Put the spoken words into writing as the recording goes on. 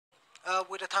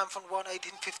with a time from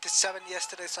 1:18:57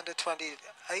 yesterday, Sunday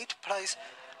 28th place.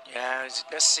 Yeah,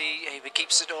 let's see if he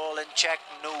keeps it all in check.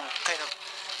 No kind of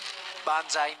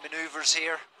banzai manoeuvres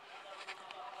here.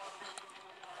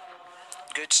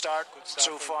 Good start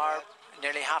so far.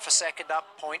 Nearly half a second up,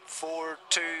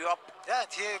 0.42 up. Yeah,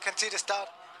 and here you can see the start.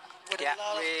 Yeah,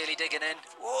 really digging in.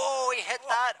 Whoa, he hit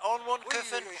that on one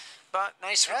cuffin, but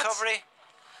nice recovery.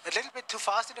 A little bit too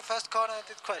fast in the first corner and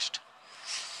it crashed.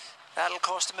 That'll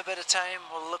cost him a bit of time.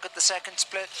 We'll look at the second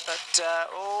split, but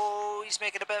oh, he's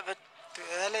making a bit of a too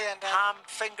early and ham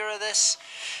finger of this.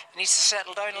 He needs to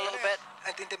settle down a little bit.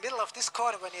 And in the middle of this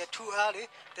corner, when you're too early,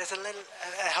 there's a little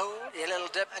hole. A little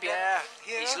dip, yeah.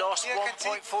 He's lost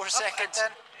 1.4 seconds.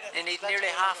 And he's nearly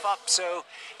half up, so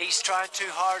he's trying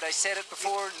too hard. I said it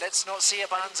before, let's not see a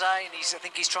banzai, and I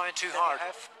think he's trying too hard. You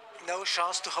have no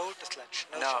chance to hold the sledge.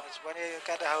 No chance. When you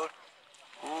get a hold.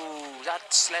 Ooh,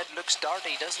 that sled looks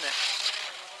dirty, doesn't it?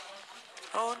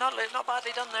 Oh, not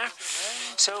badly done there.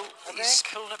 So he's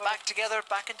pulling it back together,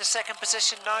 back into second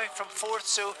position now from fourth,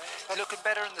 so looking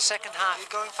better in the second half. He's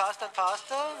going faster and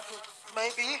faster,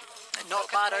 maybe. Not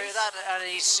bad out of that, and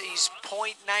he's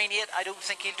 0.98. I don't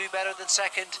think he'll do better than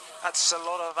second. That's a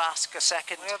lot of ask, a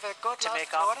second we have a good to last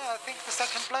make up. corner. I think the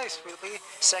second place will be.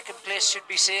 Second place should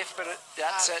be safe, but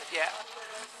that's it, yeah.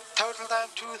 Total time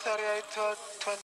 2:38:20.